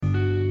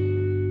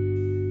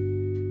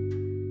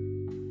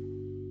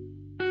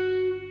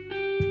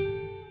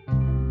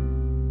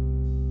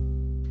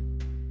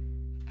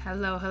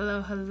Hello,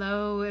 hello,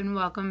 hello, and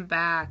welcome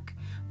back.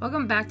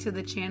 Welcome back to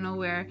the channel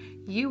where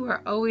you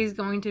are always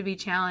going to be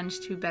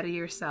challenged to better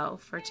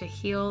yourself or to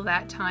heal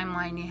that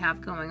timeline you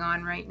have going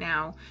on right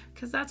now,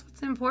 because that's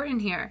what's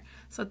important here.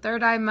 So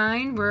Third Eye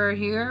Mind, we're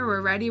here,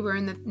 we're ready, we're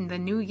in the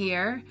new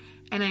year,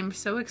 and I'm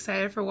so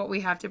excited for what we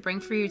have to bring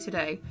for you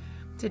today.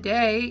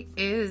 Today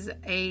is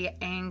a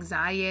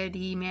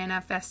anxiety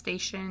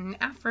manifestation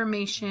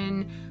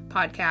affirmation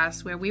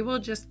podcast where we will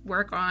just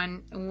work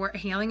on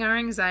healing our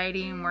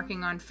anxiety and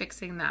working on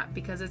fixing that,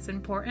 because it's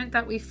important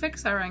that we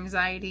fix our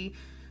anxiety,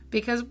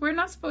 because we're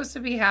not supposed to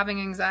be having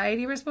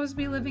anxiety. We're supposed to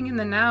be living in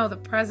the now, the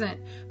present,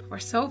 but we're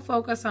so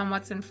focused on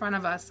what's in front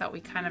of us that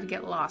we kind of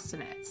get lost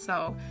in it.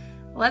 So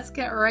let's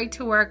get right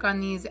to work on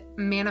these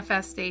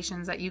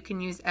manifestations that you can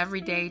use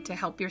every day to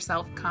help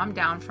yourself calm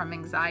down from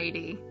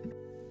anxiety.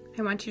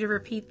 I want you to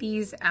repeat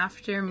these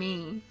after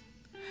me.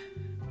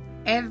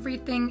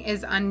 Everything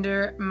is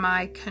under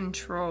my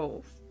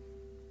control.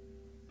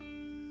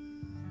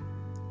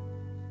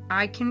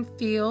 I can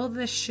feel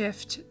the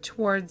shift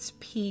towards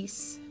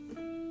peace.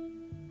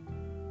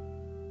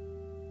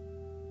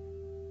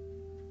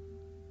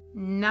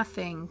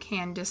 Nothing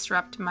can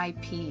disrupt my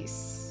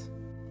peace.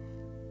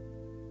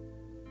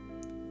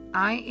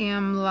 I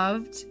am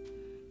loved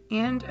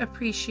and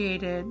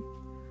appreciated,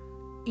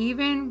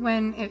 even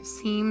when it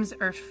seems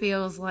or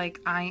feels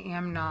like I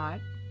am not.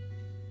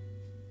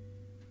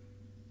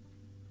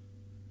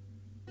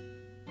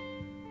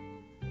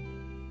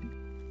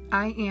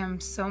 I am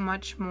so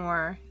much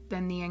more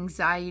than the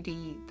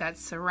anxiety that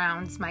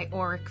surrounds my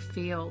auric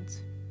field.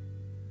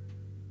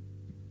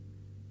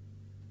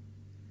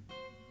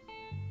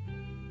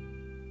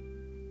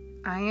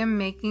 I am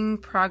making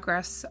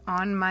progress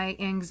on my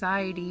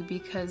anxiety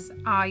because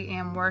I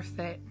am worth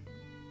it.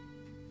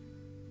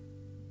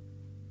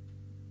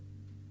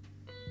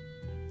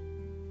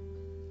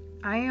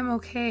 I am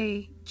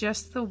okay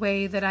just the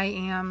way that I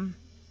am.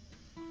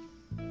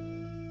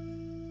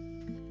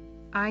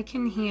 I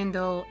can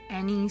handle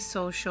any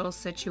social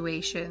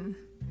situation.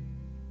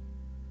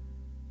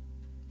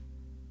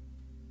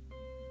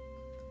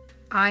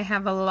 I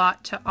have a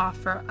lot to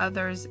offer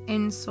others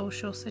in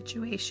social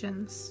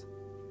situations.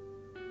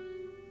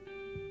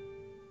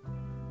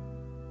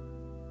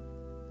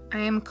 I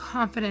am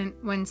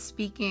confident when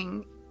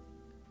speaking.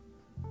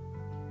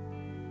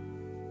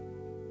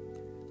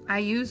 I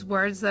use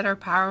words that are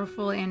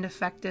powerful and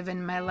effective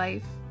in my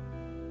life.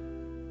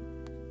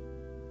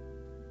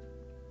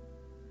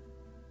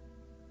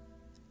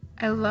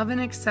 I love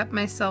and accept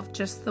myself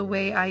just the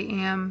way I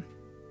am.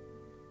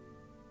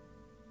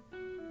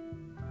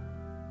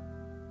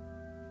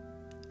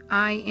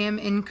 I am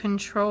in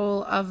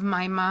control of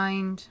my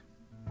mind.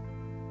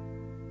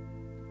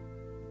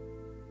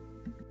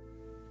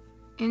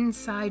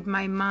 Inside,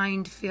 my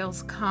mind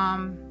feels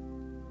calm.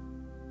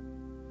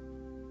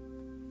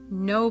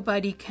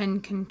 Nobody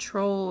can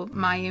control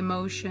my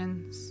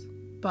emotions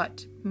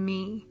but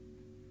me.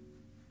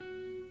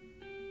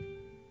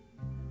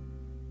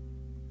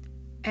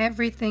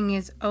 Everything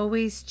is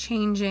always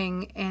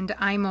changing, and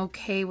I'm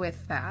okay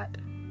with that.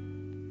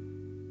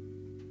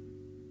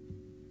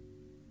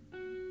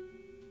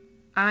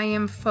 I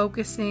am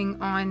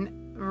focusing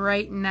on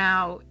right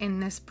now in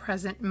this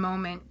present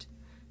moment,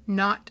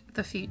 not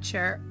the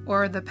future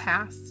or the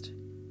past.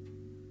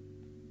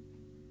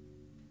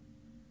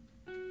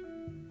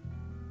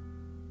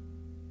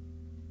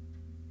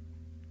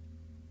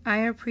 I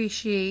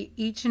appreciate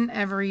each and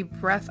every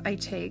breath I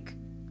take.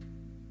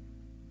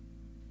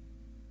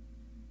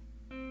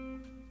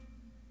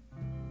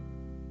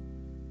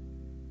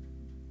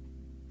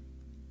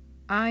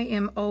 I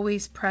am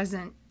always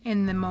present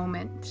in the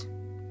moment.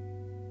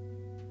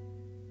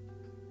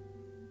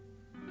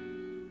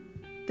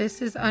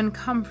 This is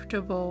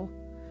uncomfortable,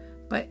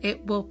 but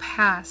it will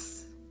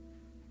pass.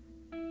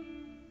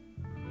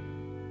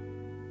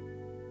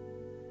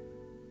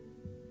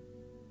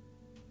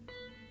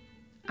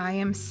 I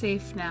am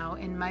safe now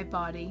in my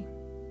body.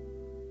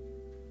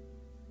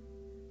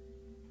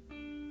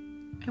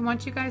 I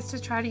want you guys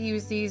to try to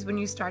use these when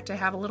you start to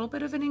have a little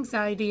bit of an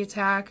anxiety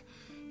attack,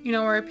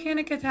 or a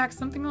panic attack,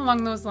 something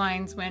along those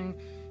lines. When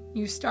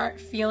you start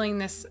feeling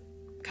this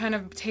kind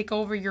of take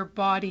over your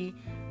body,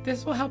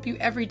 this will help you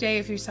every day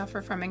if you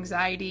suffer from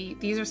anxiety.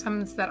 These are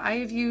some that I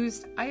have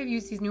used. I have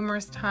used these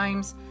numerous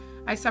times.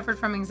 I suffered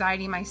from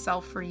anxiety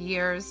myself for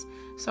years.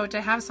 So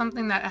to have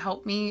something that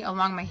helped me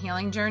along my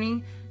healing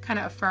journey, kind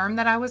of affirm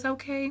that I was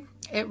okay,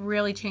 it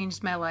really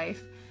changed my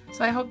life.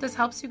 So I hope this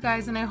helps you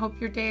guys, and I hope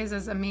your day is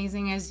as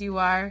amazing as you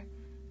are.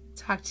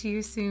 Talk to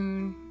you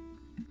soon.